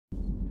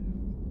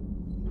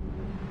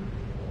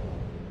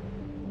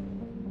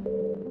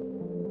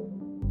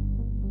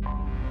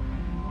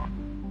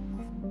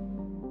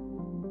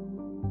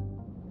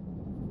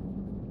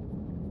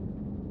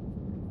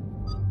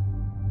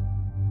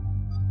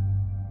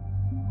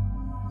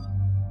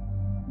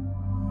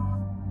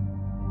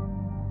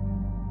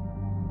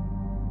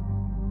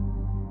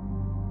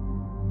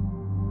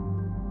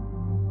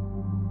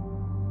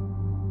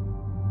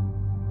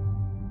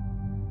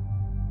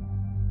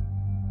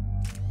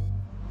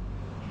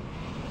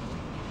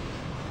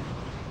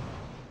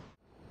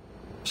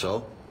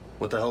So?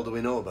 What the hell do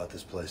we know about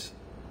this place?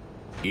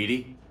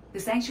 Edie? The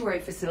sanctuary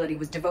facility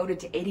was devoted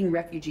to aiding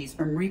refugees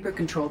from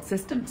Reaper-controlled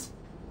systems.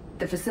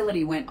 The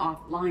facility went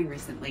offline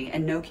recently,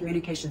 and no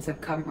communications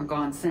have come or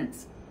gone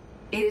since.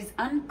 It is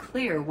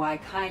unclear why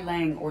Kai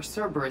Lang or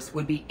Cerberus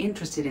would be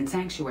interested in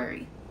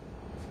Sanctuary.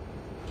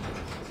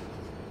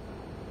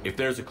 If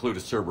there's a clue to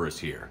Cerberus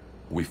here,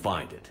 we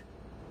find it.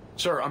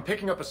 Sir, I'm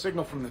picking up a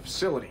signal from the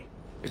facility.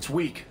 It's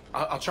weak.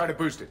 I'll try to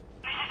boost it.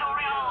 This is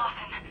Oriana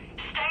Lawson.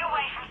 Stay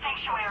away from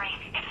Sanctuary.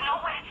 It's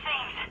not what it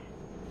seems.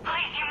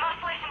 Please, you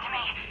must listen to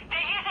me.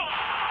 They're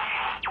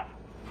using...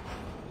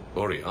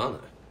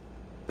 Oriana?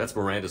 That's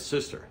Miranda's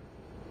sister.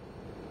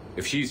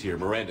 If she's here,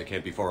 Miranda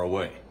can't be far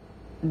away.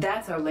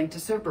 That's our link to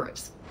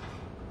Cerberus.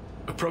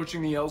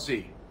 Approaching the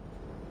LZ.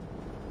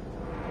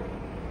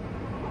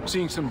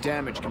 Seeing some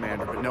damage,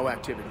 Commander, but no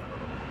activity.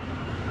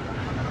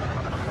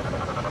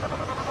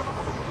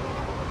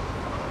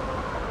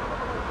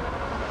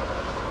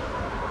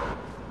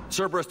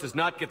 Cerberus does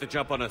not get the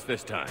jump on us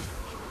this time.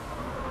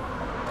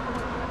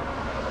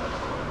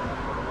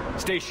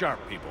 Stay sharp,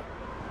 people.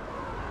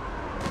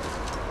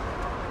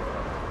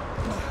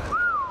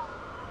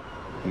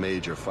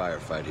 Major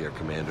firefight here,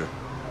 Commander.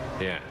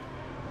 Yeah,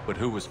 but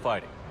who was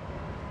fighting?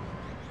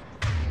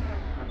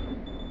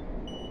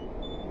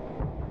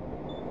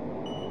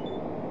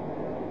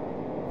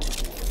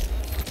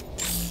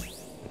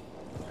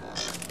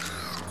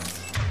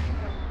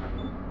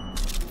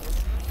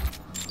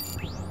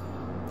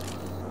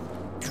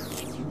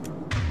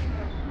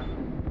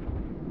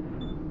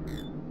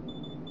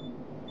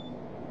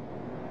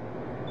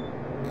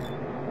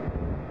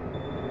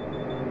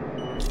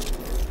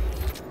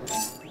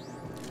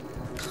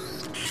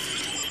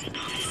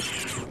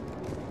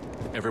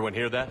 Everyone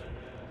hear that?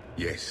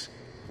 Yes.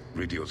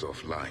 Radio's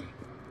offline.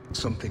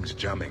 Something's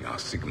jamming our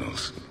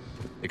signals.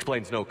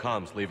 Explains no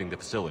comms leaving the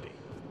facility.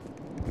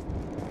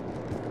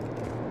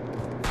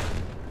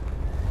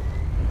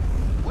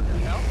 What the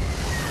hell?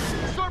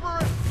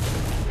 Cerberus!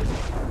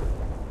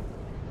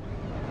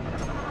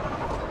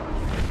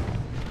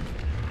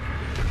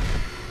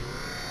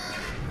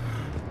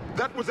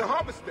 That was a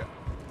harvester!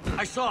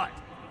 I saw it!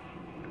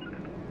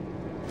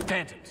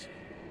 Phantoms.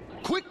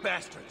 Quick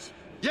bastards!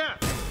 Yeah!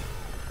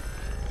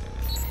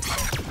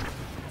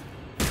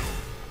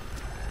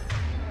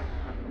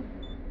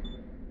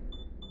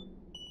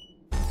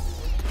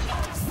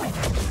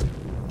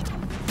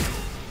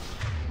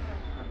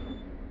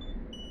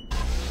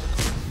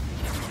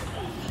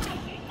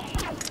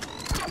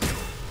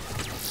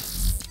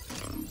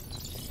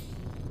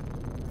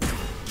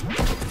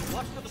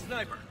 Watch for the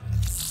sniper.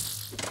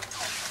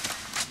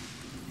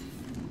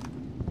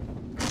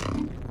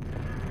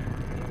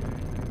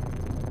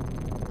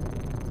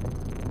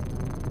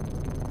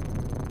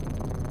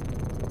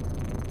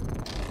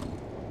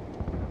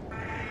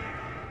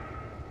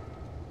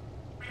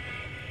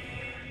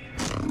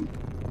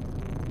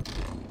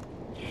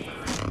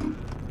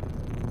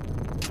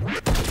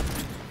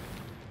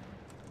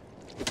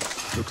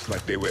 Looks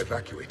like they were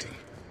evacuating.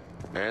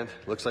 And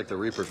looks like the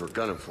Reapers were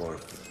gunning for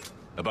him.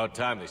 About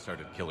time they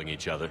started killing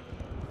each other.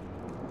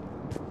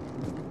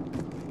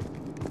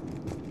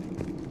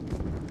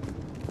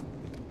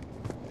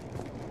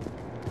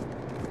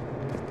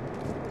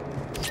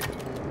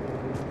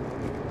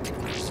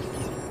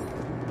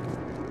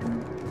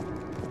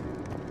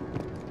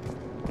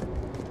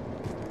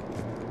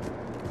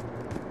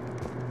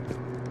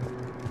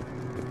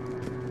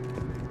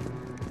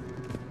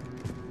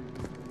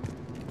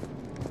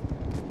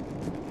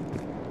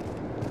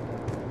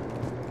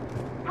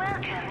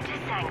 Welcome to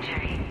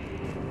Sanctuary.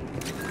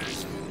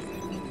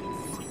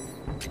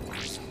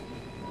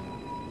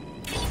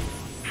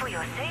 For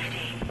your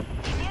safety,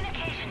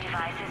 communication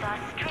devices are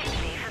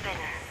strictly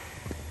forbidden.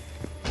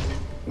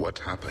 What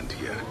happened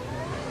here?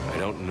 I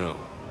don't know.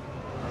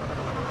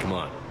 Come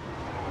on.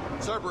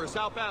 Cerberus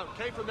outbound,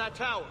 came from that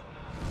tower.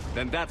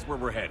 Then that's where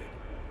we're headed.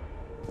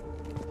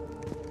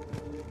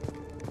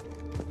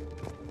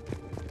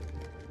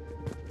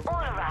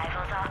 All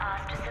arrivals are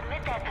asked to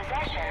submit their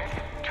possessions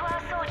to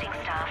our sorting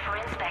staff for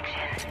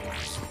inspection.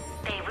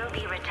 They will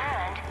be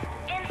returned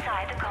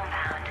inside the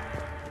compound.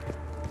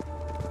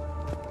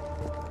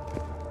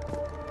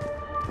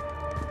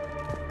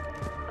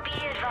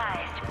 Be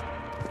advised,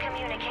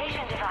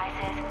 communication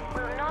devices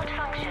will not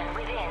function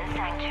within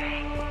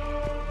Sanctuary.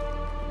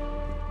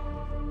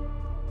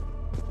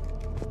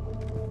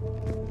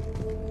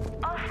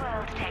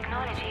 Off-world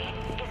technology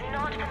is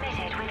not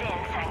permitted within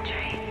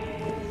Sanctuary.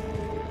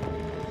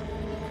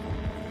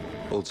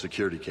 Old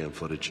security cam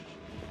footage.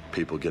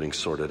 People getting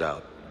sorted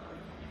out.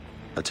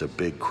 That's a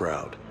big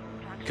crowd.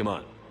 Come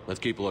on, let's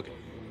keep looking.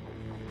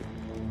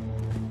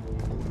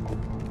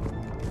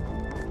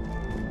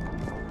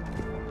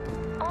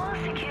 All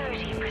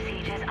security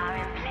procedures are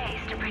in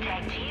place to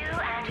protect you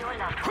and your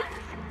loved ones.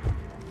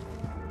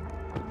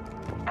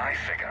 I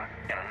figure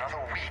in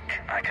another week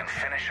I can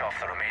finish off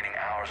the remaining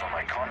hours on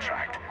my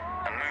contract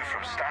and move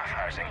from staff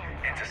housing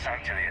into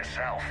Sanctuary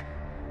itself.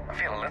 I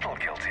feel a little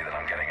guilty that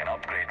I'm getting an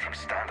upgrade from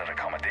standard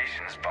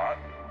accommodations, but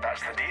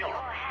that's the deal.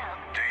 Your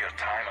help Do your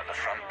time at the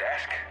front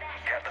desk.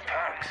 Get the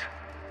perks.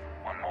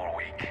 One more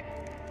week.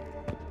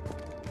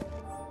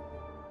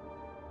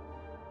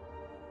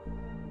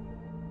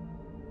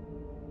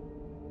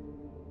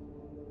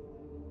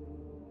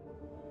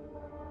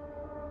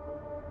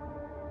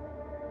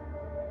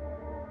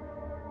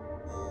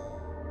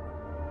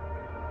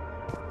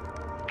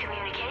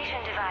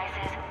 Communication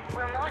devices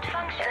will not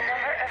function. The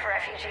number of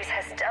refugees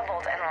has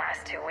doubled in the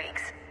last 2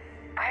 weeks.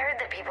 I heard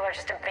that people are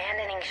just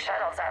abandoning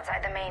shuttles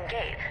outside the main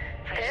gate.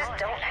 They just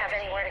don't have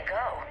anywhere to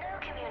go.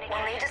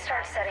 We'll need to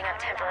start setting up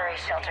temporary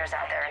shelters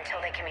out there until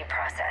they can be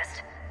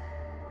processed.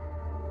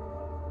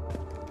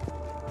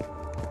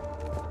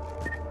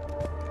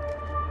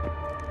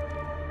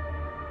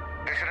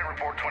 Incident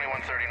report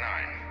 2139.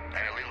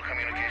 An illegal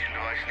communication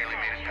device nearly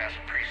made it past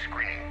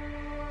pre-screening.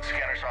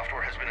 Scanner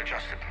software has been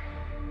adjusted.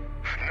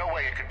 No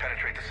way it could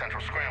penetrate the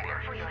central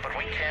scrambler, but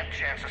we can't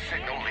chance a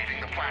signal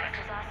leaving the planet.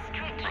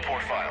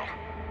 Report filed.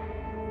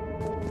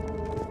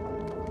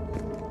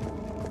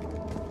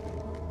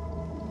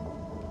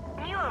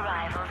 New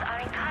arrivals are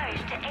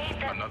encouraged to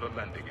aid the... Another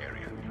landing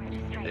area.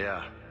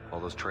 Yeah, all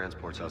those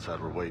transports outside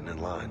were waiting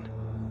in line.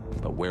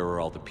 But where are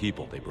all the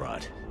people they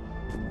brought?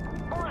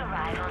 All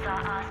arrivals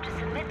are asked to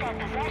submit their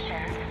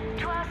possessions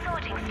to our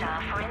sorting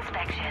staff for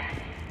inspection.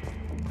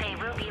 They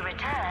will be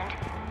returned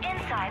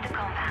inside the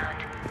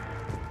compound.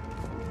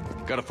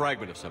 Got a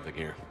fragment of something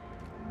here.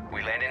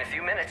 We land in a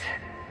few minutes.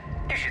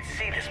 You should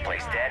see this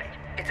place, Dad.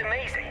 It's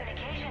amazing.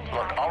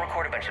 Look, I'll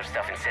record a bunch of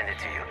stuff and send it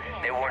to you.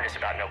 They warned us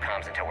about no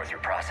comms until we're through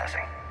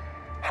processing.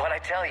 What'd I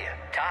tell you?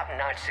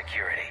 Top-notch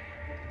security.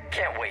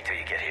 Can't wait till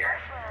you get here.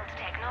 World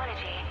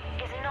technology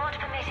is not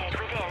permitted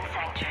within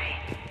Sanctuary.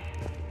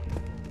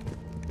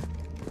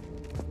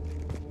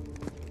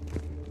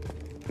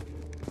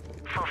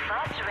 For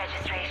faster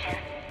registration,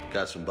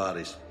 Got some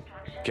bodies.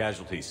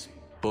 Casualties.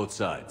 Both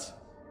sides.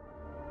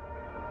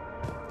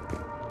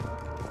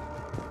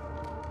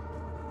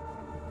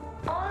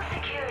 all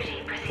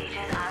security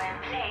procedures are in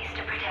place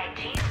to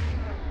protect you.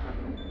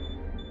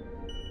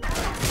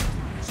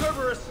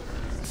 Cerberus!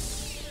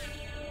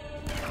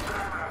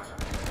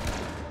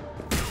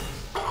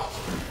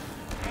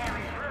 There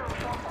is room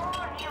for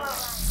all new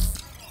arrivals.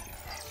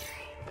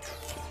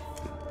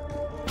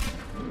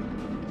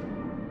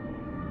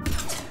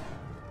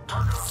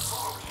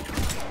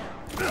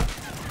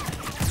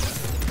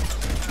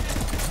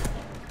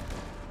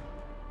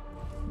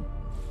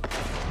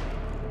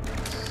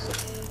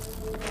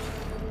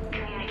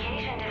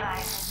 Communication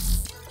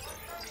device.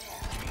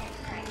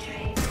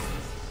 Sanctuary.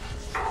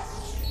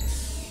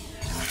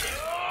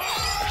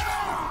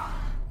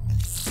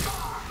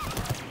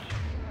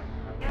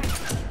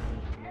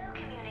 No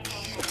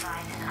communication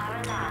devices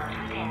are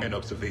allowed within. An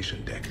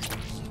observation deck.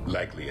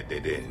 Likely a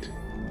dead end.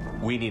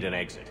 We need an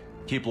exit.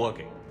 Keep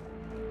looking.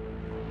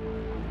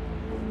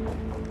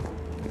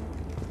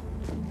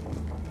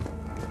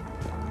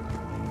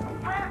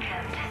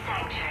 Welcome to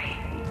Sanctuary.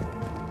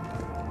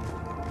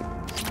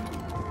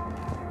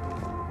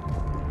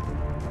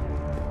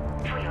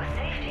 For your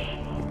safety,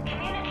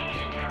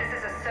 communication device. This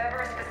is a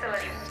Cerberus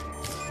facility.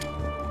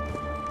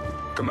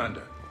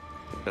 Commander,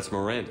 That's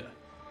Miranda.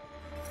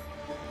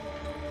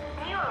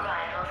 New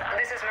arrivals are...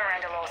 This is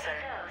Miranda Lawson.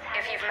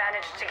 If you've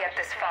managed to get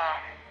this far,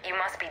 you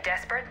must be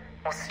desperate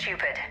or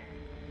stupid.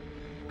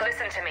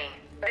 Listen to me.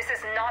 This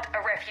is not a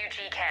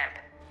refugee camp.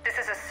 This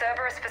is a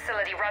Cerberus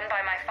facility run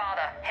by my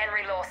father,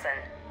 Henry Lawson.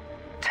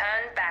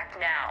 Turn back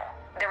now.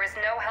 There is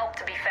no help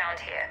to be found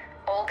here.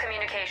 All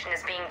communication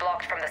is being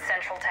blocked from the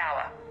central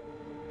tower.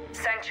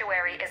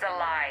 Sanctuary is a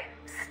lie.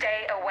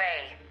 Stay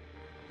away.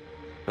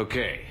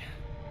 Okay.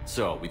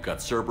 So, we've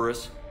got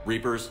Cerberus,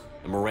 Reapers,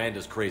 and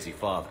Miranda's crazy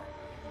father.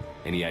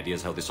 Any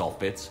ideas how this all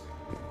fits?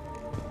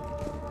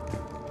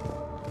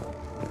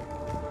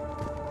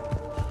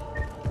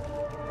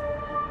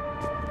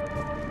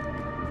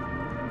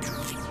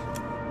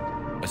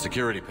 A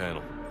security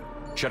panel.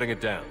 Shutting it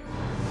down.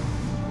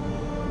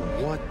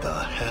 What the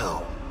hell?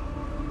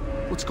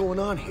 What's going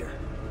on here?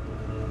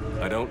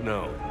 I don't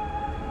know.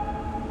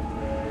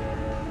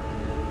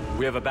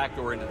 We have a back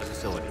door into the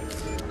facility.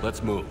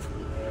 Let's move.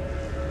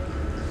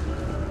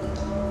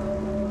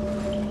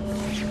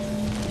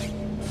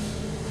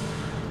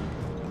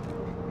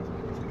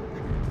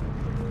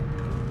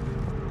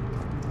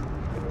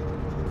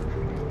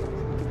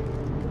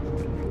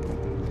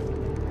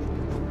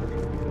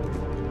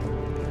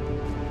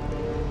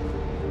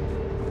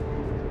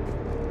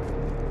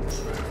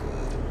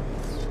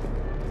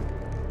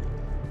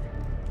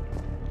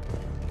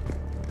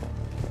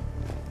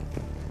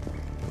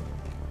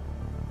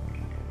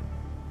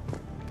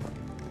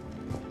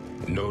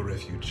 no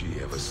refugee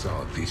ever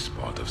saw this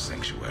part of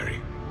Sanctuary.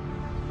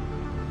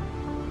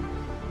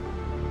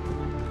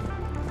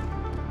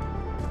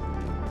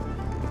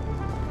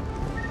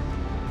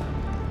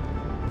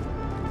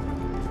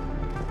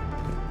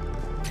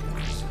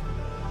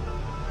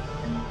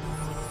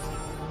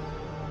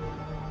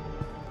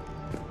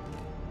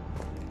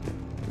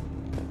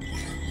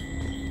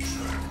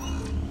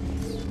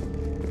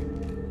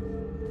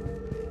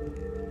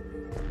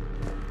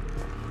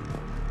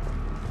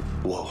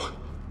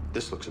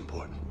 This looks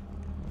important.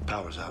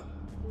 Power's out.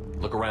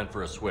 Look around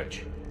for a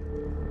switch.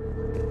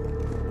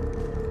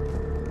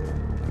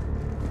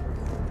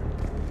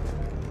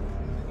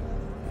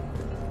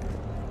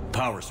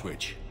 Power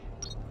switch.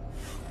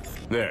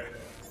 There.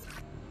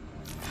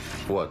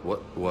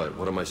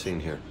 What am I seeing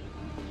here?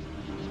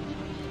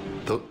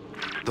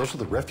 Those are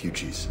the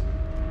refugees.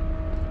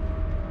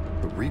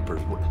 The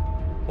Reapers,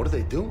 what are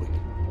they doing?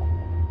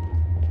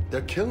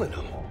 They're killing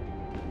them.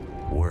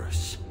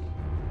 Worse.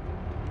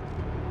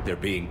 They're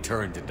being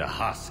turned into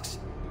husks.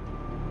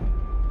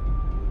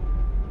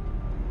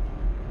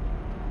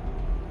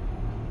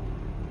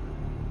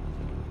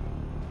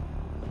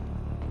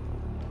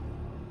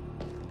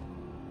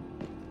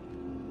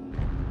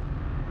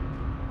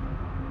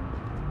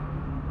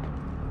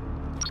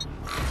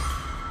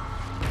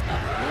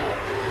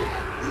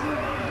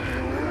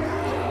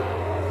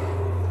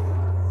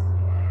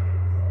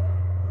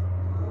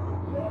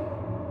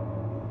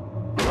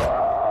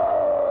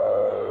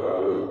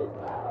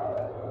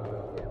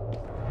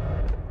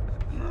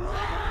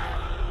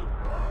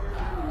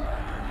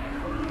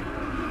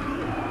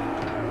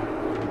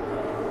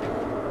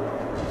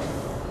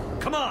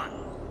 Come on!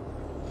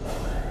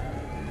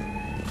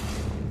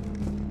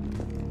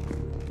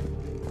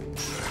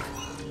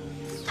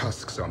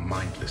 Husks are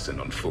mindless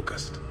and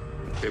unfocused.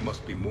 There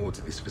must be more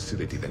to this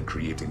facility than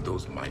creating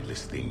those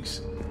mindless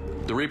things.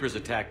 The Reapers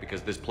attacked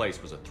because this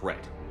place was a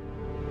threat.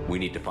 We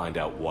need to find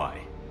out why.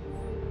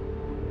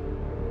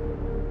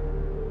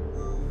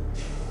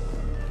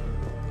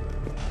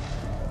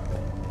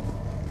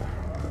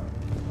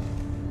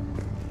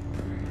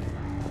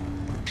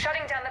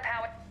 Shutting down the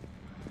power.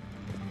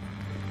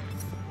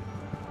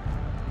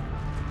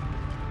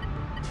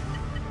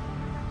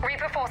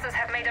 Reaper forces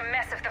have made a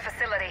mess of the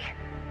facility.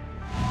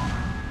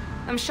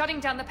 I'm shutting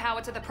down the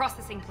power to the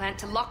processing plant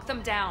to lock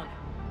them down.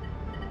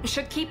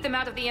 Should keep them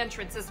out of the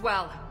entrance as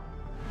well.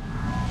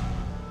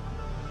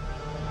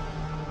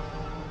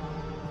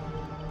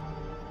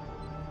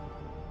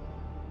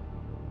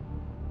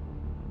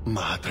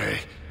 Madre,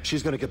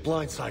 she's gonna get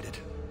blindsided.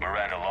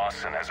 Miranda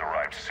Lawson has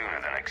arrived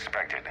sooner than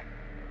expected.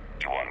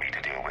 You want me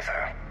to deal with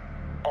her?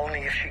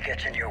 Only if she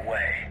gets in your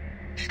way.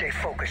 Stay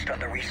focused on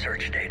the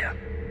research data.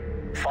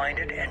 Find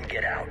it and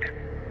get out.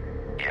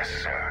 Yes,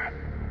 sir.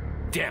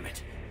 Damn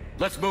it!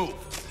 Let's move!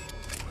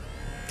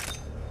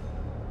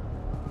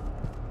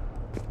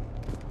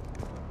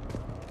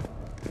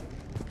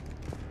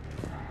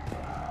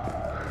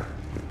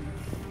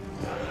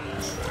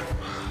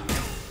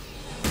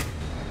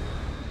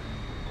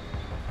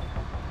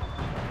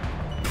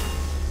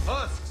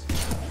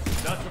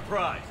 Husks! Not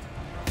surprised.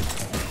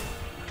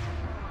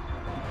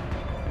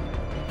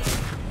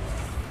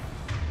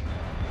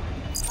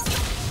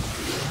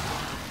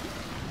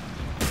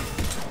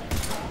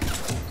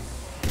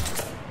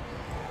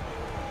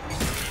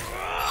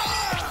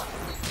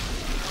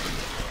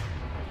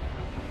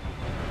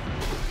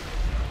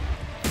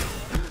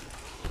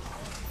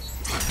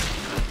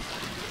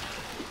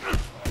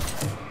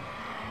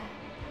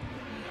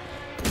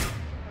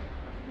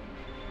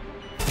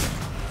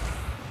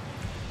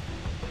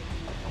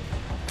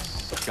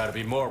 Gotta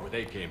be more where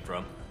they came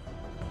from.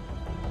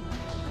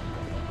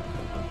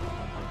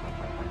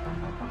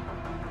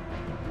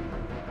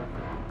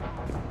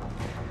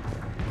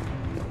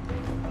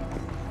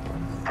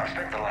 I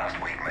spent the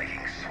last week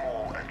making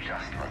small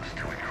adjustments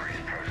to increase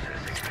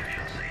processing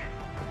efficiency.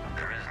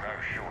 There is no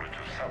shortage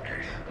of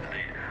subjects.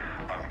 Indeed,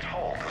 I'm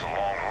told there's a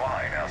long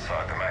line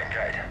outside the main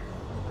gate.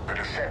 The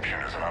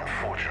deception is an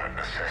unfortunate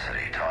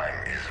necessity. Time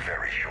is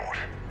very short.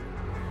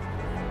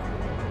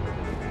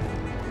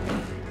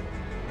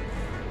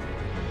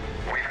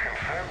 We've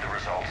confirmed the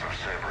results of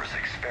Cerberus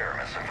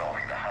experiments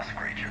involving the husk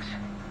creatures.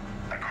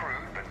 A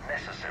crude but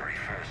necessary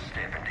first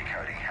step in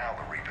decoding how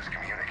the Reapers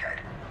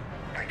communicate.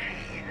 The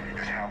key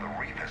is how the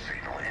Reaper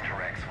signal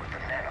interacts with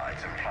the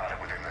nanites implanted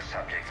within the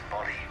subject's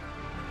body.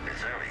 It's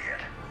early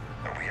yet,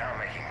 but we are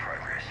making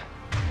progress.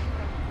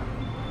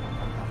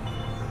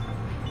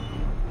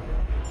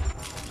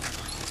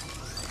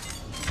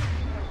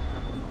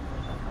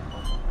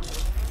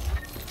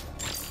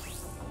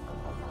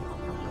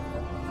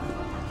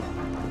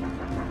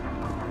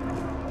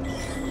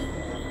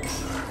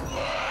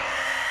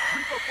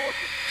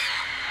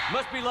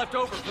 Must be left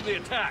over from the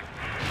attack.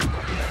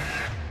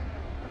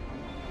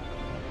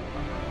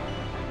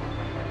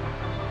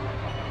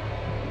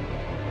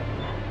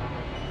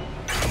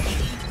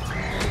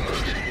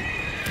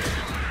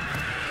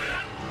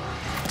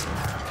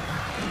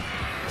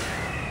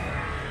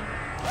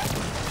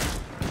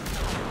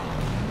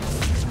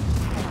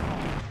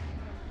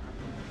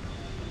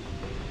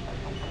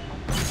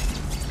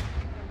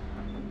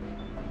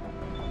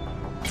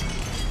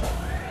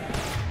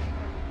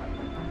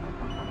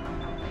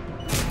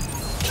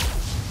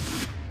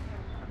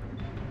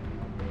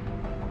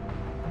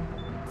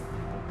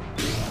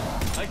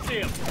 I see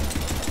him.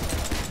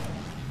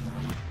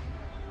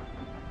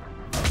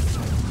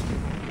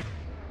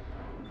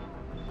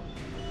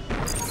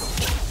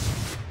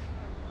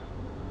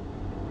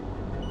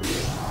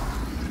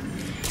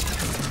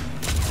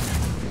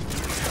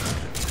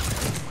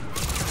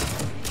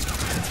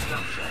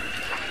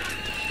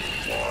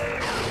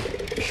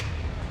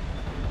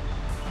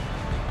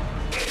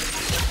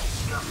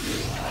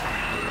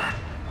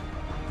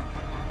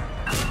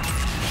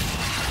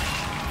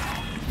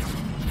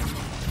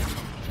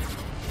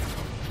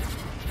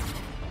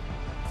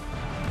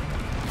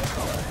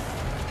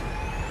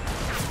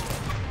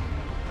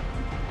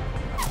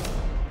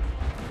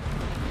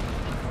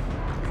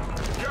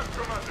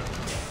 from under.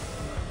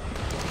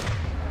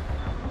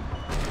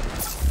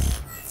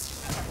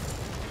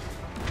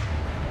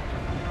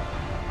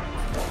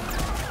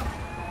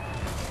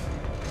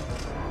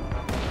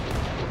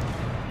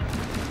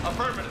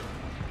 Affirmative.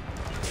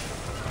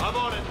 I'm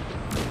on it.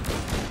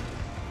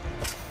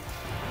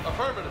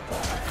 Affirmative.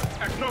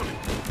 Acknowledged.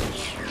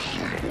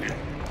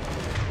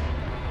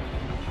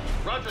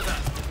 Roger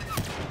that.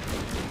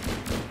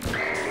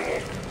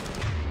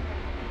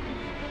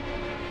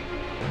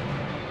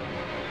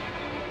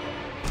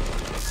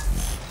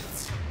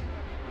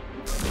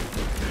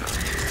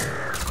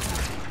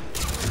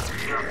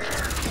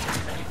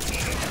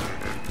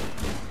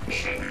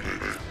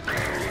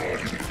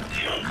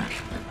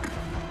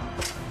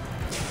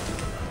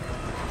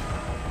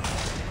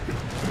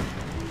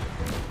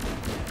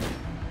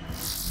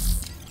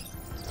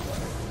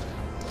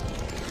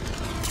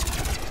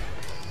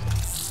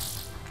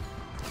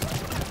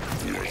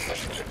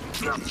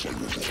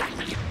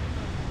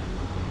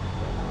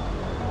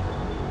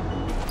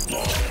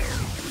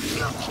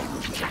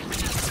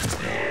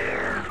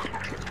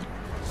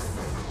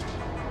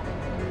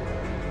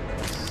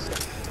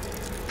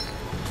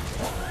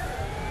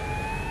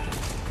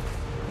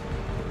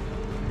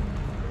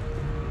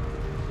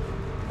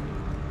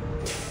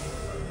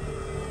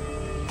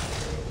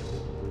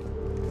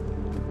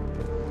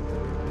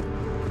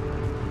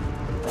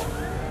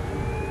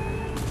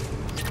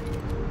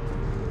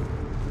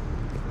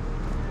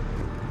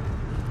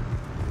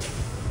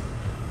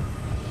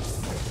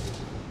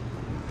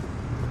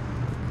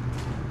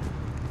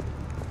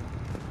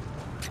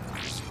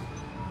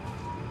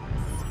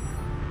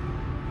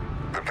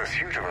 The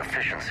pursuit of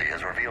efficiency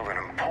has revealed an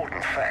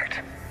important fact.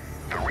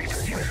 The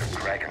Reaper's use of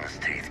dragon's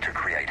teeth to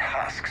create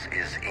husks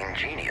is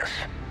ingenious.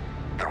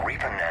 The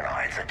Reaper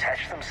nanites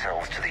attach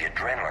themselves to the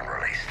adrenaline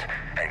released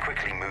and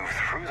quickly move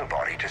through the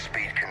body to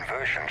speed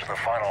conversion to the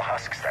final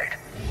husk state.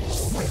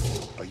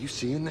 Are you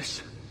seeing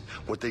this?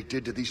 What they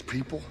did to these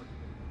people?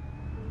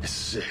 It's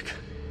sick.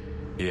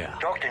 Yeah.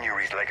 Dr.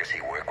 Nuri's legacy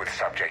work with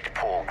subject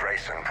Paul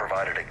Grayson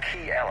provided a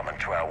key element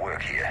to our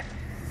work here.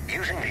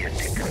 Using the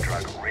addictive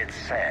drug red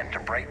sand to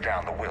break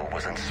down the will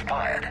was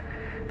inspired,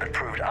 but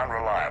proved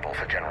unreliable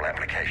for general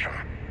application.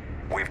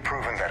 We've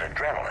proven that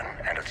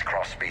adrenaline and its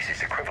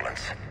cross-species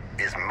equivalents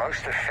is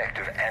most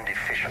effective and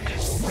efficient.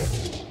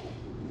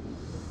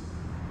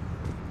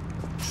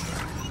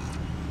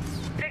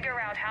 Figure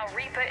out how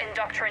Reaper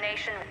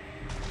indoctrination...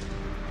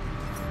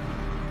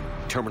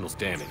 Terminal's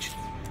damaged.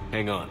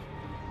 Hang on.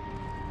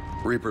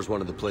 Reapers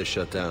wanted the place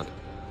shut down.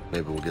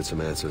 Maybe we'll get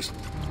some answers.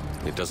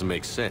 It doesn't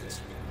make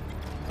sense.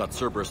 Thought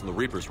Cerberus and the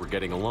Reapers were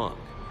getting along.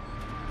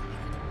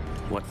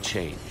 What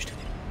changed?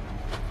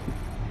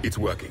 It's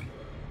working.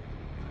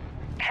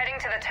 Heading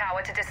to the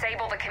tower to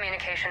disable the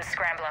communications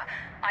scrambler.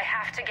 I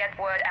have to get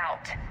word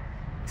out.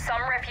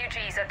 Some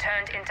refugees are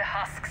turned into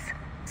husks.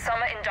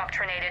 Some are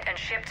indoctrinated and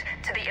shipped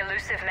to the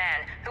elusive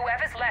man.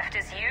 Whoever's left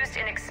is used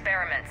in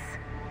experiments.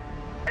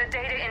 The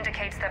data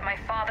indicates that my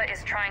father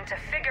is trying to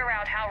figure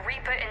out how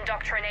Reaper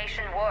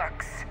indoctrination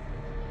works.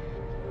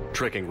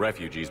 Tricking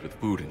refugees with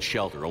food and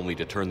shelter only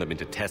to turn them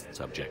into test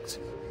subjects.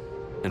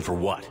 And for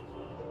what?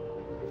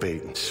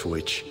 Bait and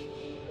switch.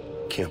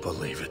 Can't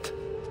believe it.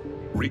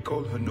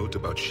 Recall her note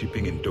about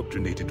shipping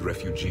indoctrinated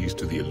refugees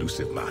to the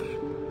elusive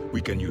man.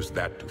 We can use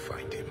that to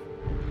find him.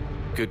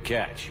 Good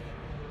catch.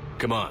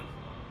 Come on.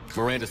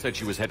 Miranda said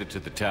she was headed to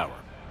the tower.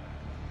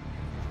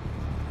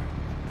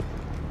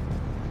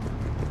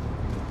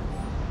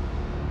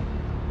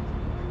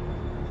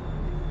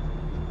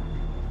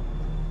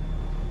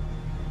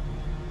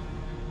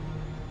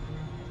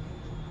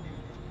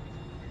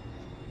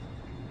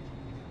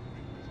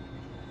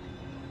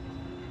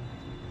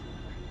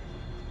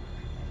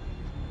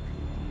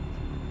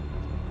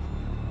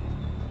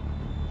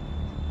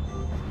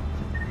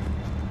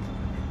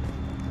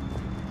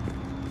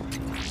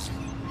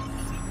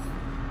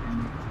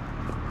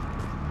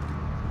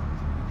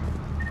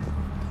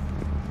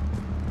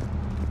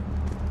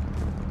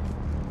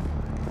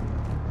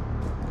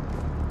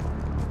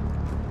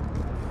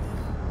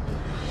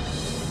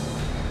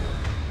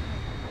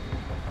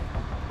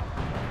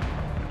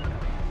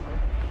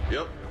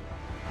 Yep.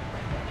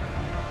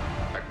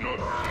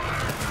 Acknowledged.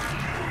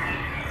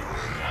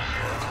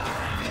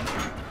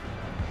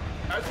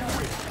 As you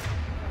wish.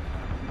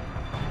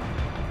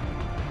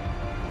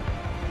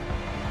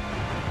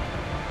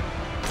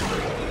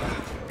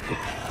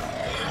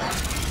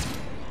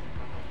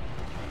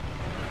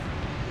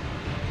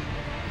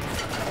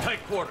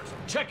 Tight quarters.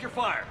 Check your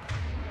fire.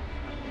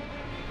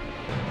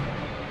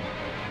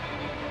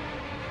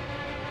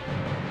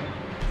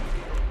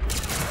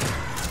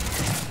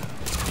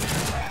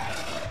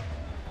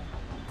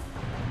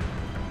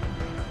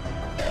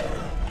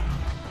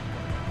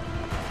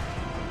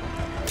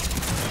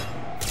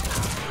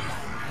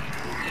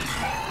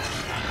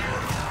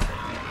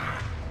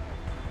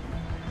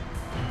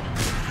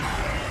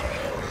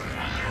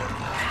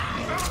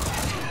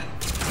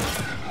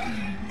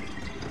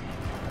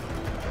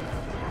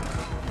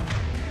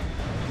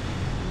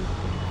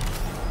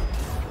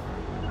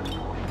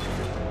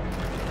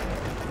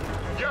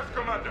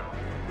 Commander.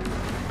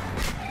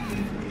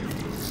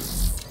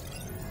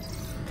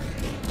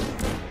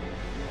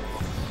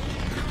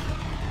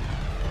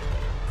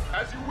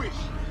 As you wish.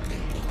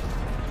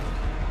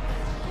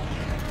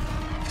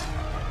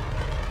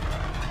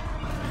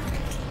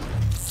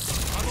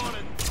 I'm on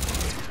it.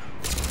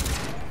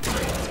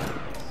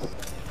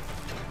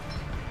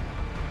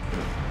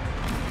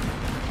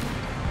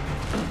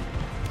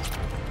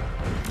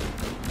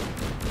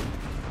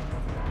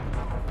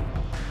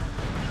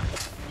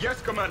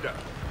 Yes, Commander.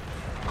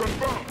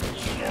 Confirm.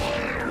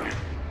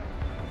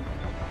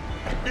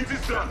 It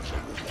is done.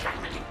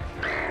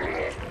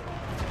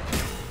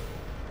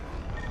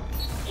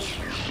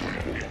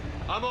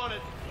 I'm on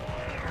it.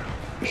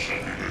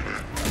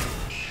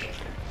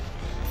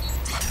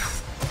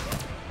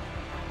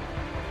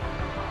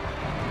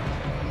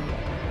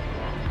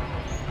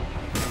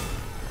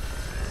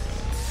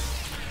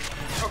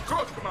 Of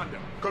course, Commander.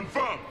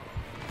 Confirm.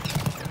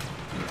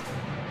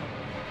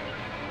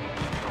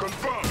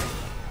 Confirm.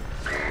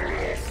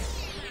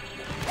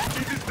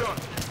 It is done.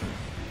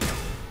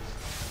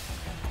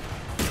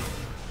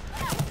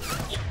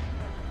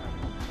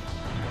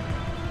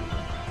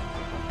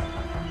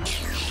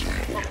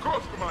 Of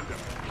course, Commander.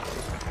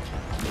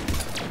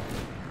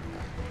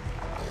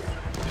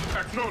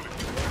 Acknowledge.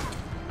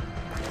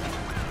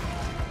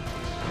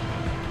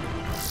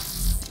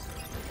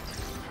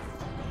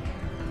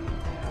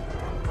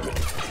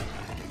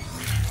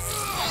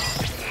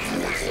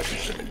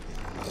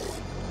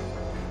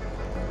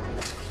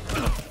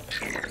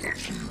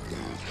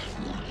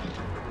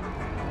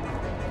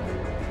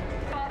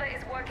 Father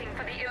is working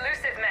for the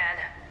elusive man.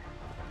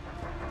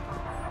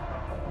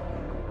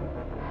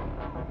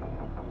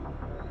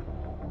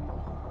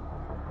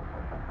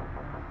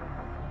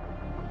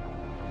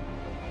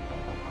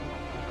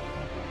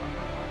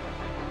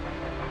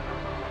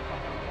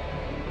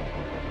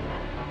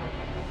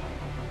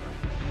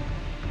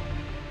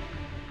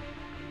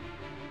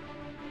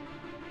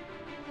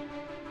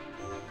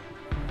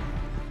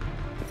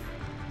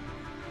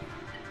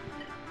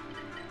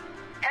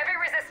 Heavy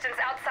resistance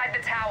outside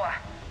the tower.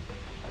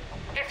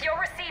 If you're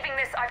receiving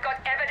this, I've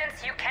got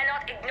evidence you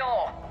cannot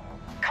ignore.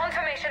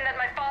 Confirmation that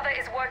my father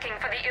is working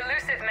for the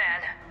elusive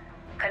man.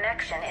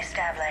 Connection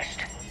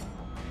established.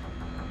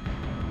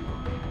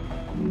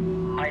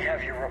 I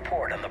have your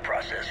report on the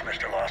process,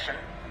 Mr. Lawson.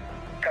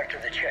 Cut to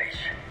the chase.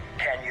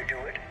 Can you do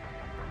it?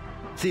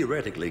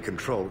 Theoretically,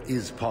 control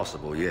is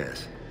possible,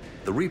 yes.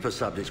 The Reaper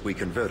subjects we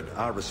converted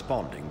are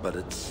responding, but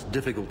it's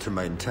difficult to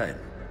maintain.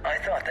 I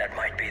thought that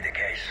might be the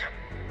case.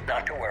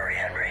 Not to worry,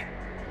 Henry.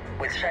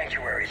 With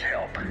Sanctuary's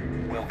help,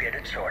 we'll get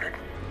it sorted.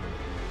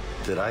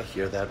 Did I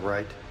hear that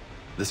right?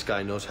 This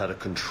guy knows how to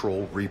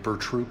control Reaper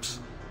troops?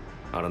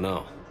 I don't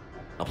know.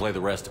 I'll play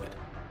the rest of it.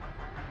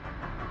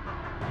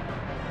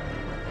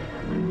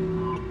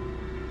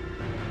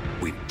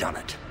 We've done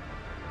it.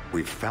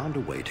 We've found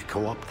a way to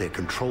co-opt their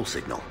control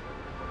signal.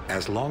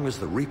 As long as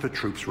the Reaper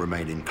troops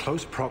remain in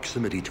close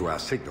proximity to our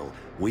signal,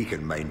 we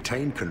can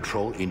maintain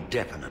control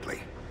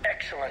indefinitely.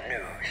 Excellent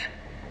news.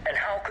 And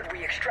how could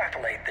we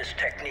extrapolate this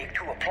technique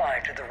to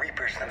apply to the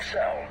Reapers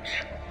themselves?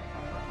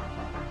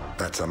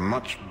 That's a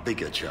much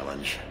bigger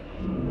challenge.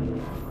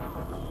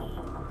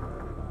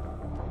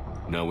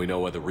 Now we know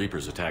why the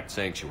Reapers attacked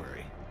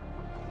Sanctuary.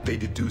 They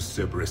deduced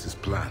Cerberus's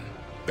plan.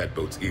 That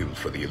bodes ill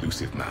for the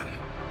elusive man.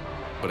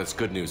 But it's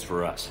good news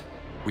for us.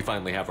 We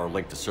finally have our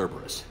link to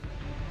Cerberus.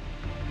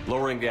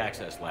 Lowering the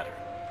access ladder.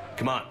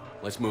 Come on,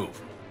 let's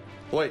move.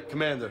 Wait,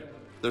 Commander.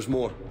 There's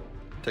more.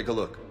 Take a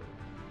look.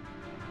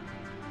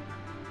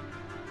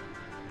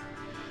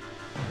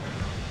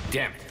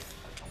 Damn it.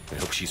 I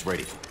hope she's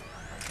ready.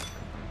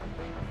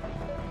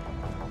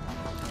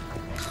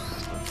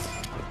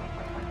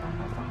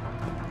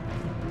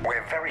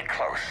 We're very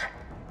close.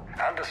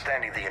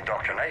 Understanding the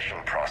indoctrination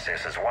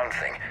process is one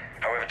thing.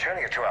 However,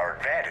 turning it to our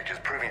advantage is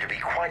proving to be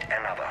quite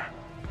another.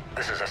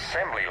 This is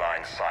assembly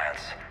line science.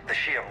 The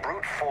sheer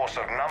brute force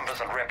of numbers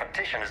and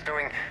repetition is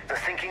doing the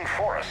thinking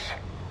for us.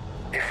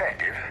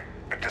 Effective,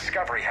 but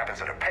discovery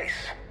happens at a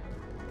pace.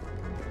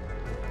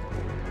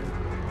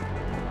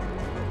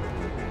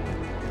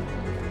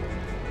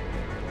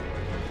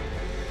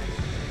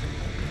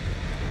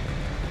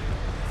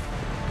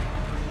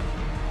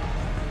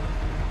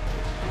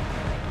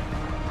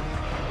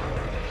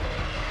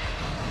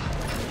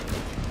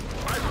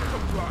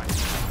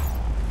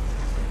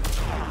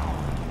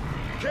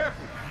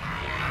 Careful!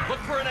 Look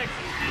for an exit!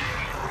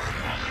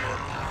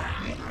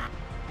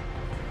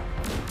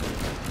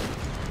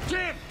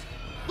 Damn!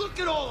 Look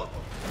at all of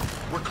them!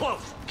 We're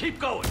close! Keep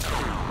going!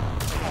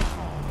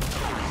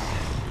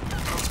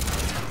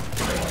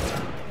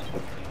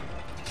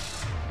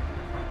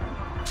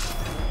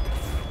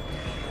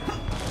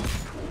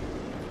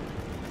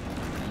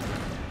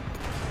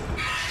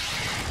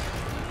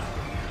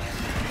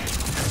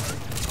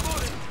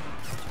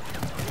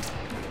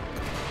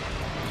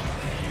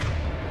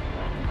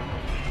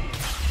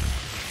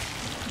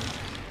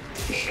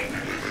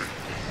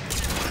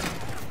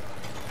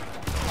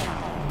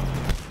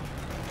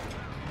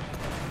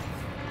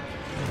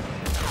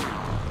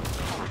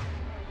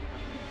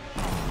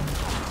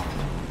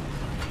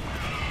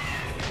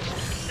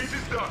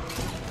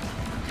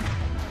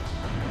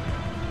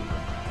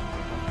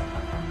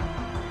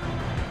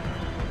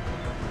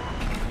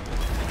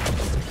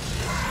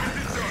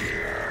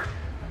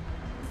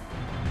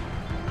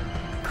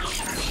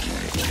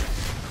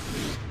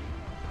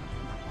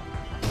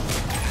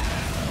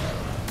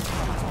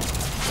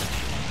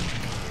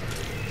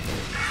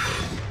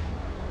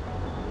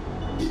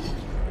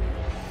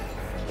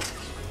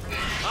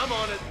 I'm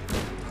on it.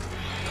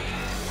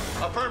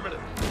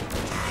 Affirmative.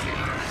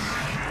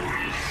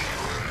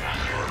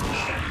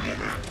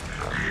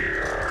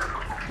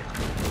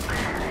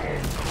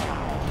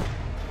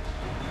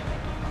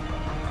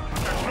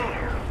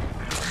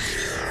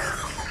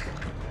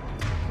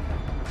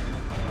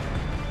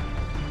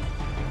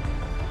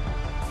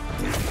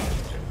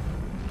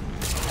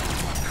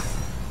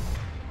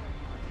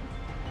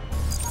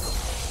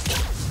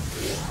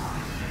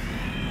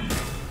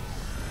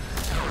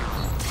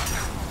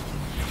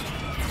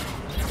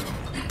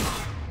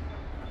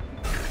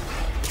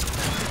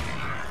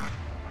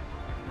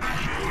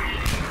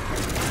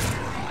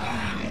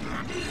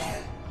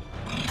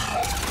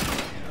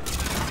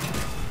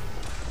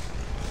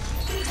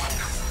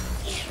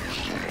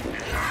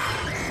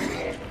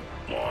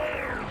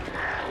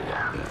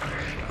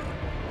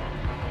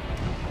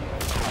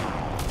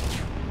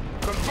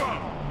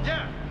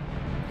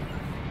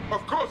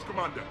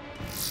 Commander.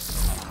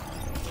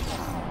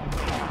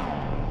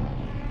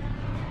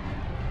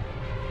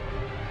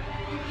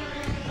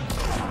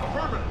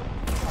 Affirmative.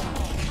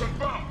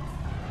 Confirmed.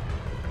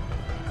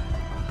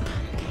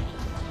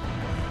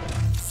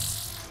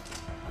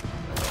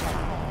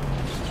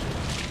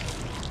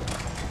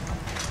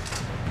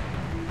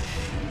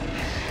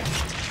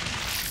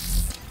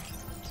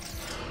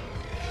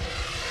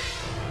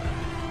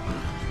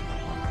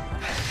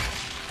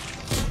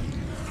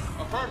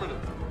 Affirmative.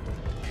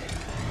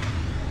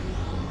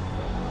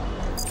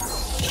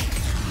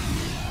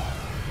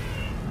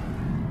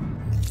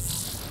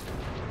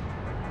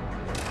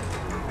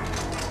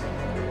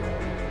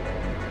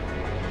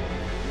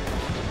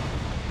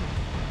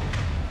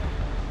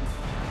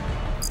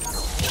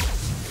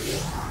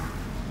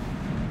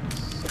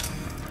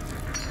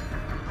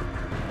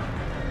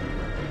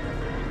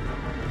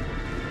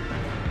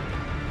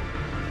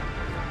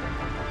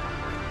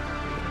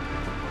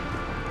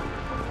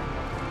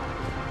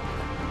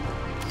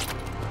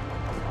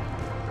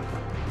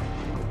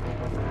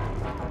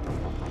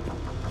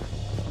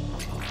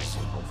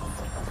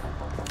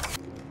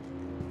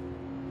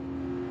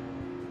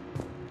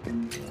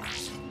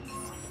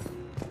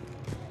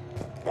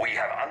 We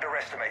have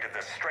underestimated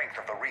the strength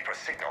of the Reaper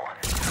signal.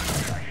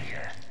 I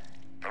hear.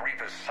 The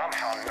Reapers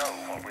somehow know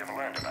what we've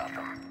learned about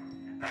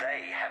them.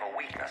 They have a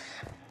weakness.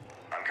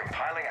 I'm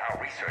compiling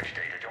our research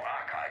data to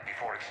archive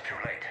before it's too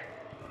late.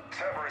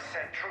 Cerberus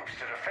sent troops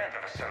to defend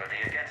the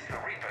facility against the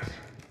Reapers.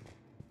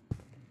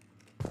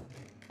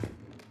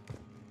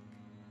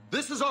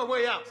 This is our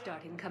way out.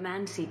 Starting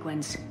command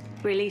sequence.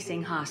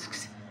 Releasing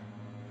husks.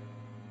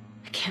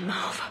 I can't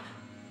move.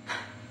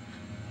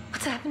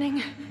 What's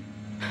happening?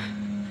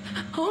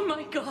 Oh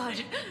my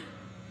god!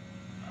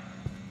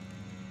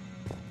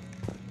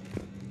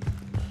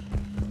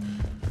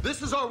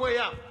 This is our way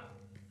out.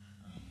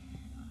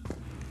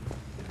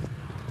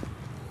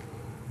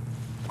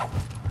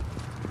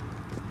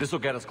 This will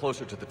get us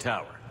closer to the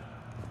tower.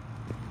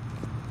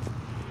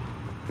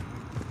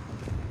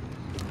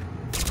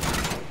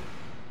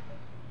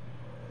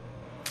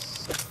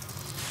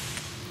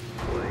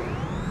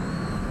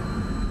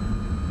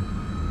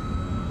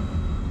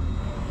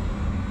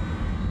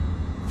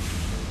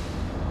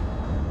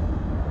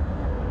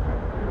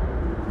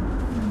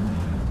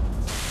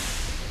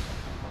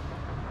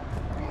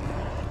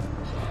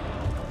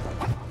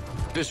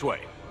 This way.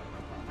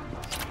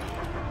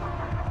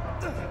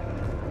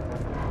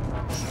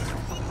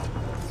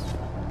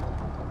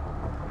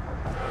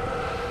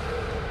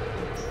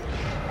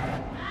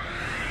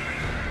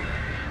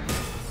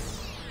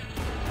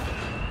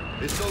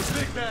 It's those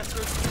big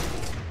bastards.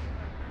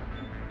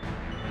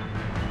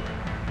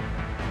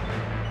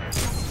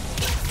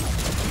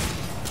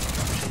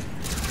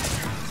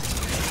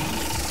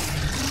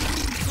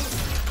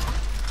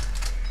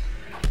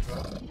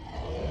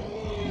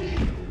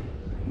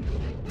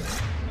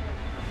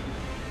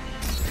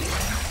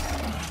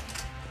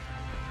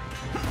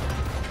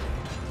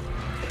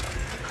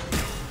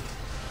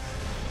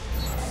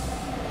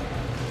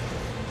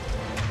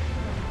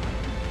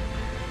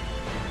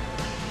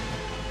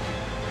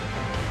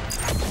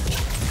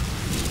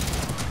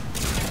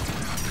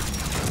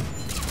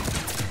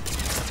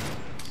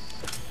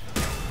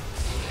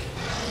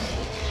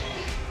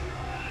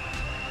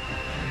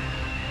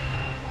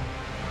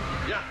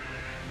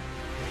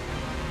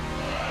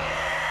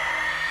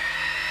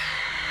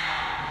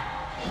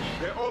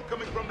 They're all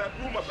coming from that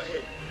room up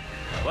ahead.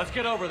 Let's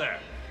get over there.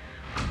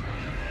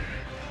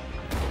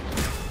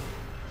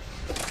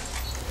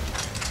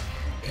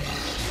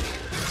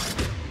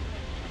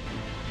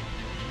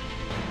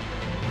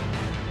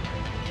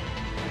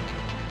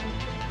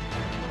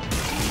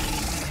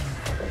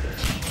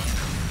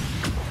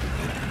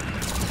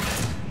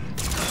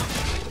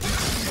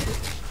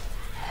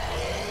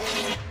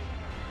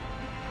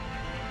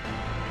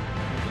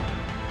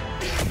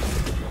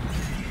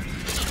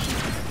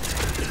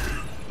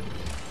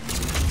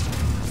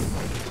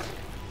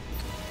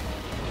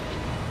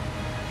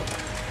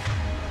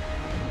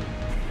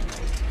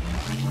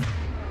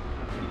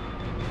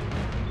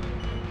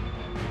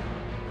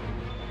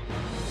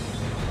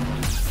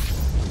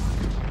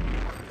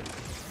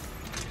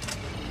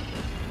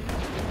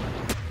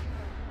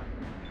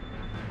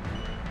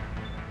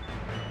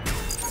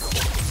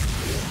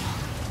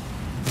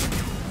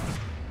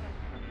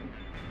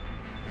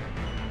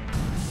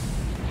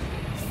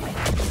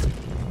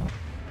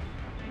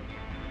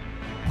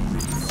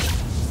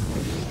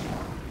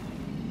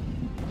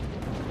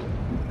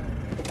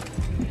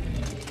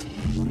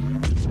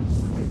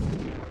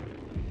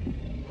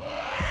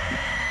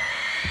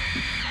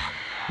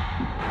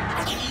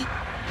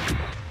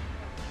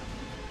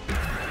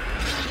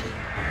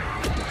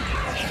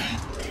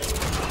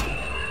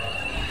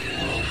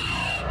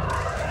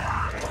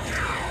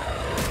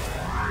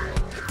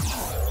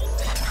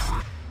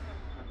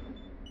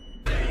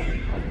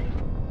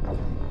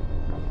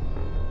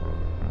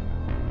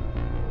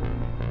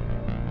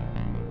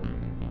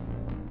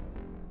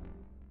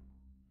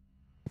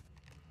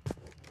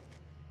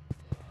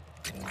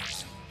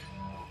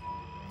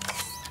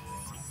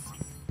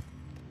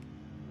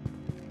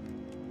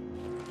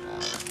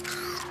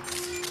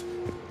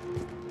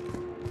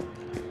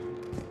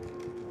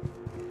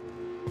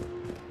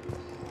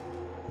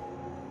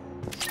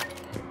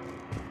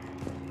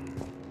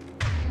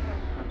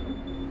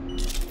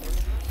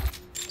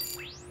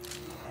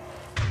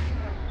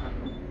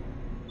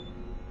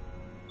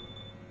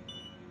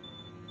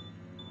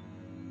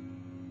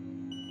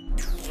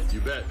 You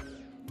bet.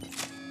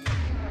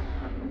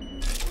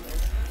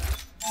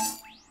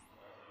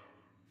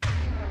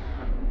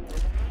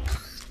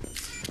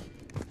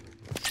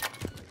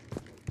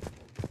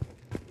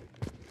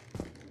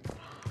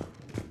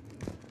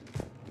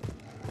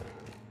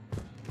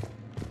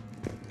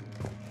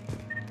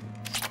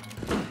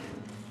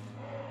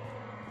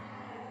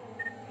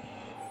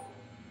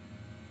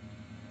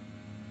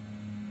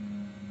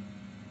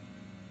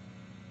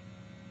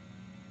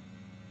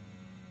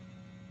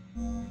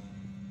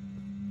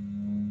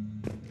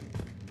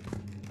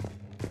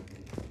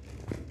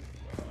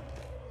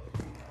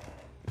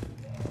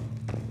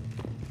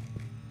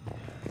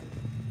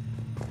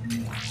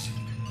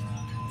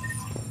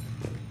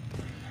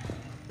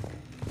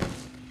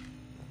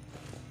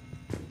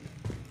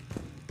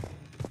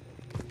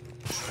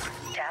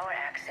 Tower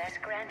access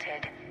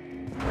granted.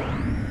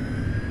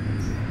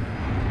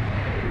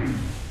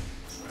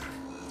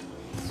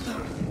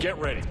 Get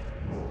ready.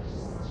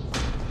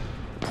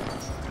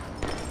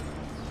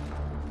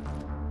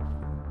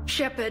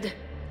 Shepard.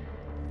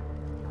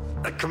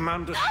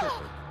 Commander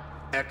Shepard.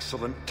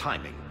 Excellent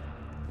timing.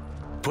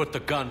 Put the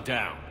gun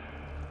down.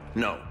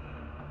 No.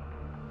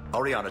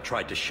 Oriana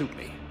tried to shoot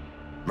me.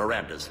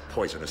 Miranda's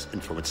poisonous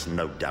influence,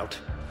 no doubt.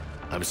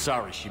 I'm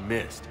sorry she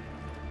missed.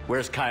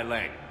 Where's Kai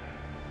Lang?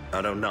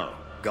 I don't know.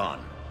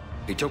 Gone.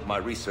 He took my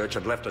research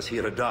and left us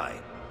here to die.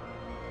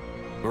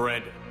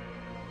 Miranda,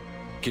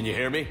 can you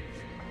hear me?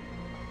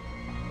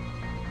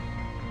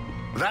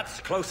 That's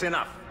close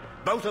enough.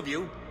 Both of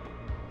you.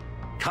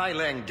 Kai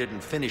Lang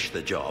didn't finish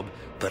the job,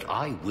 but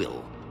I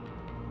will.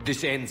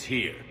 This ends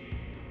here.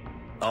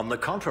 On the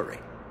contrary,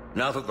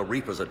 now that the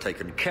Reapers are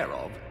taken care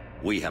of,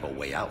 we have a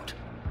way out.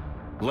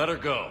 Let her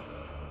go.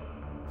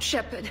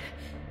 Shepard,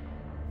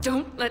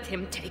 don't let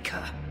him take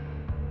her.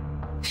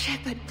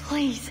 Shepard,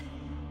 please.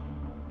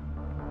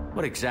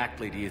 What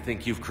exactly do you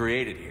think you've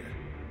created here?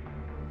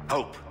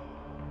 Hope.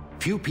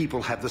 Few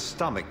people have the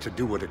stomach to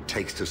do what it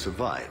takes to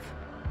survive.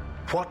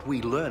 What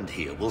we learned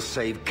here will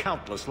save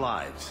countless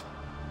lives.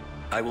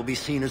 I will be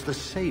seen as the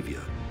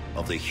savior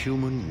of the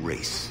human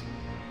race.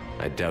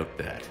 I doubt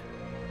that.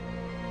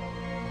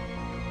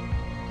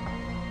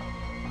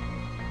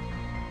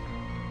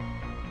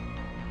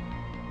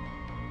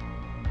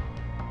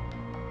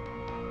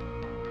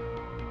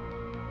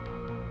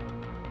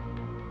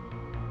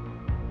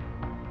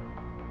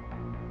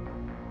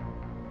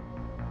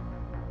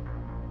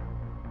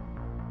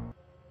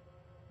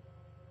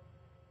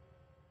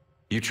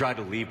 You try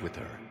to leave with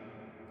her,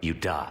 you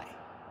die.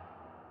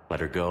 Let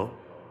her go,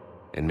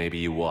 and maybe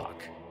you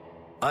walk.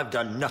 I've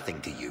done nothing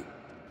to you.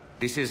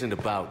 This isn't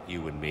about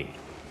you and me.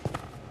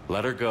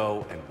 Let her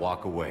go and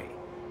walk away.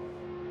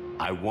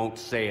 I won't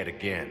say it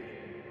again.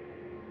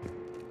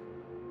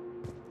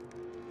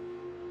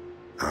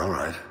 All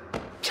right,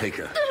 take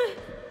her.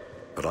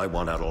 But I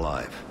want out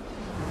alive.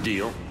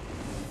 Deal?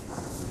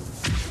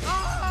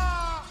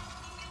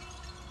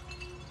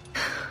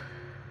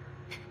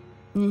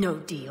 No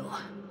deal.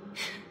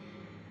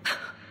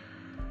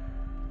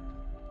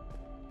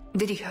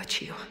 Did he hurt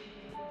you?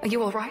 Are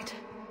you all right?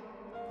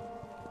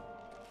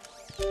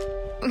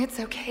 It's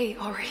okay,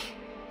 Ori.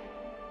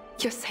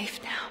 You're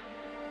safe now.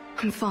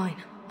 I'm fine.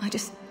 I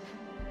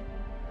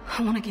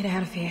want to get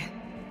out of here.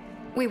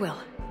 We will.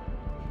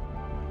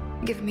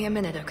 Give me a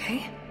minute,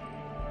 okay?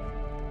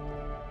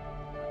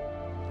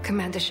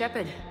 Commander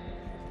Shepard.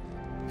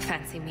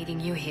 Fancy meeting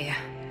you here.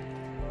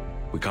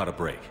 We caught a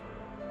break.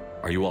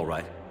 Are you all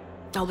right?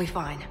 I'll be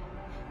fine.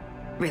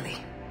 Really.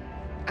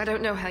 I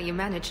don't know how you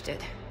managed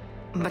it,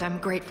 but I'm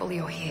grateful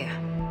you're here.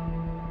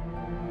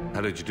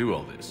 How did you do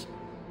all this?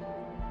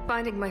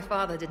 Finding my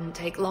father didn't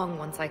take long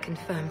once I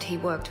confirmed he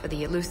worked for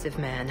the Elusive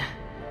Man.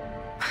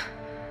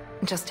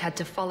 Just had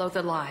to follow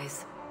the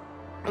lies.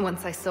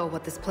 Once I saw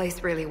what this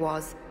place really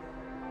was,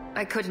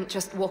 I couldn't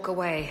just walk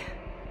away.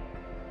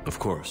 Of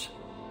course.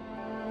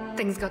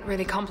 Things got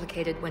really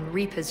complicated when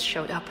Reapers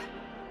showed up.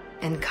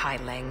 And Kai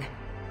Lang.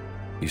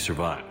 You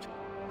survived.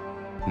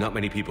 Not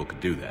many people could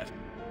do that.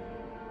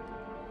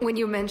 When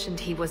you mentioned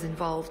he was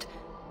involved,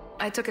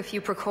 I took a few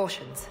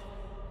precautions.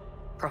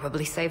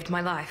 Probably saved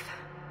my life.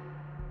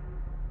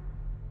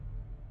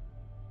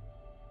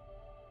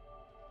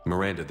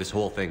 Miranda, this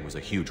whole thing was a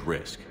huge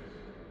risk.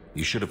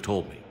 You should have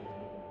told me.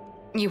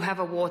 You have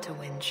a war to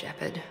win,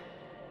 Shepard.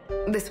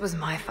 This was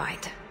my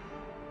fight.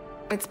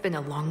 It's been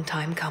a long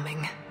time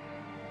coming.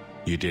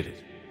 You did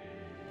it.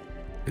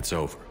 It's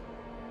over.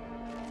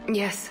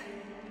 Yes.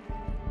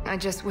 I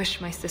just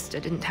wish my sister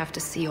didn't have to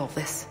see all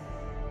this.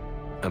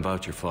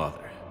 About your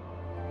father.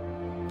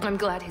 I'm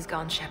glad he's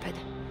gone, Shepard.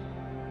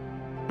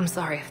 I'm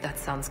sorry if that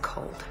sounds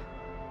cold.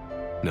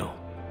 No.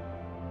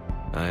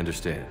 I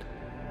understand.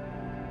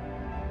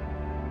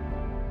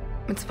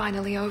 It's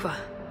finally over.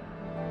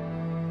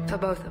 For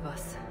both of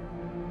us.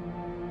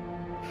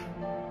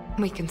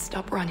 We can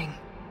stop running.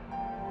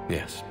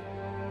 Yes.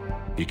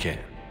 You can.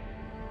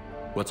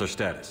 What's our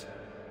status?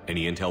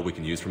 Any intel we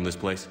can use from this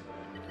place?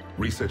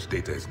 Research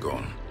data is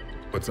gone,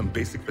 but some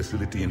basic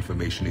facility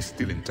information is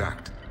still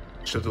intact.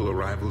 Shuttle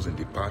arrivals and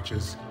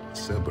departures,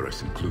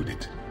 Cerberus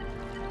included.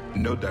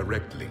 No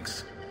direct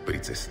links, but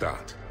it's a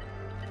start.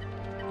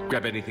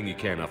 Grab anything you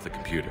can off the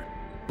computer.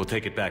 We'll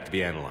take it back to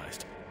be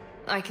analyzed.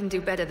 I can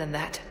do better than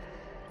that.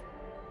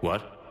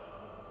 What?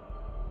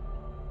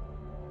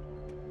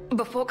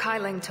 Before Kai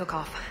Leng took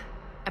off,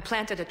 I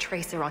planted a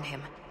tracer on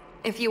him.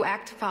 If you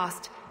act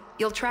fast,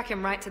 you'll track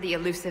him right to the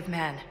elusive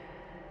man.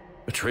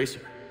 A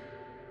tracer?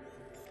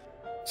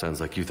 Sounds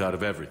like you thought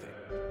of everything.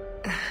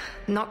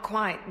 Not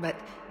quite, but...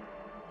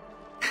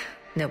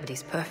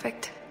 nobody's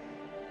perfect.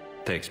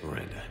 Thanks,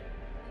 Miranda.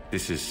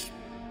 This is...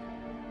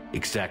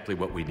 exactly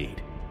what we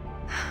need.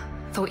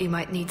 Thought you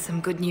might need some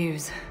good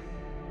news.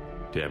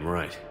 Damn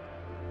right.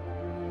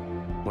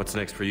 What's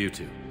next for you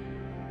two?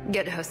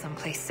 Get her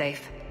someplace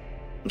safe.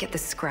 Get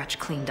this scratch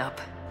cleaned up.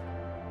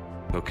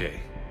 Okay.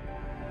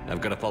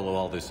 I've got to follow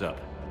all this up.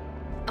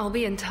 I'll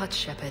be in touch,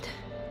 Shepard.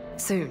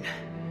 Soon.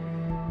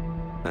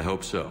 I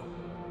hope so.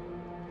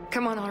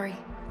 Come on, Ori.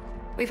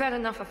 We've had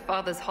enough of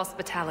Father's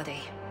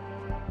hospitality.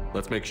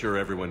 Let's make sure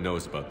everyone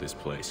knows about this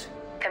place.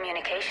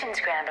 Communication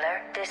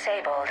scrambler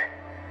disabled.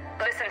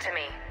 Listen to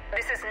me.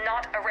 This is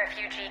not a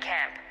refugee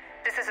camp.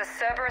 This is a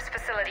Cerberus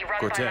facility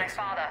run by my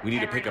father, we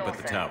need to Henry pick up at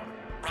the Golson. tower.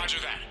 Roger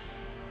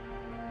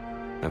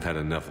that. I've had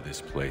enough of this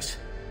place.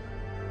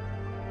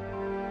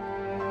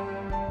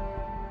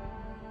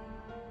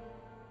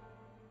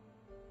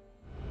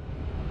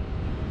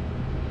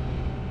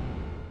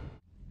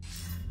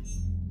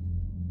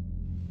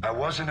 I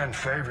wasn't in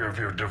favor of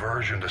your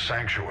diversion to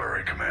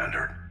Sanctuary,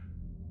 Commander.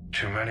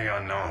 Too many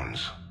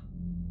unknowns.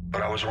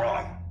 But I was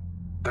wrong.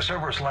 The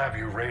Cerberus lab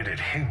you raided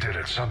hinted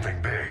at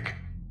something big,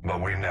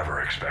 but we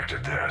never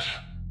expected this.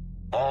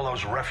 All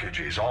those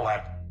refugees, all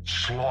that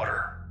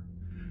slaughter,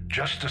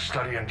 just to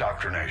study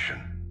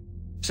indoctrination.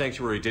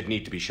 Sanctuary did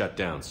need to be shut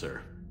down,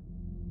 sir.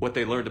 What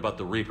they learned about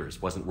the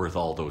Reapers wasn't worth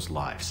all those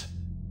lives.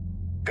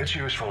 It's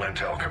useful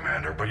intel,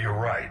 Commander, but you're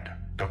right.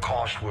 The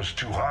cost was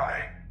too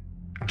high.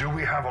 Do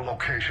we have a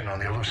location on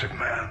the elusive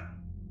man?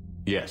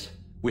 Yes.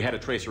 We had a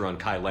tracer on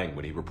Kai Leng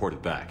when he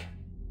reported back.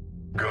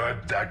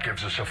 Good. That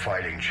gives us a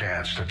fighting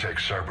chance to take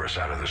Cerberus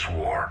out of this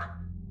war.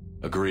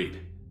 Agreed.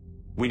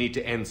 We need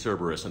to end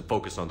Cerberus and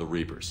focus on the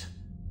Reapers.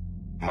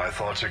 My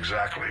thoughts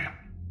exactly.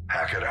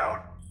 Hack it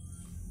out.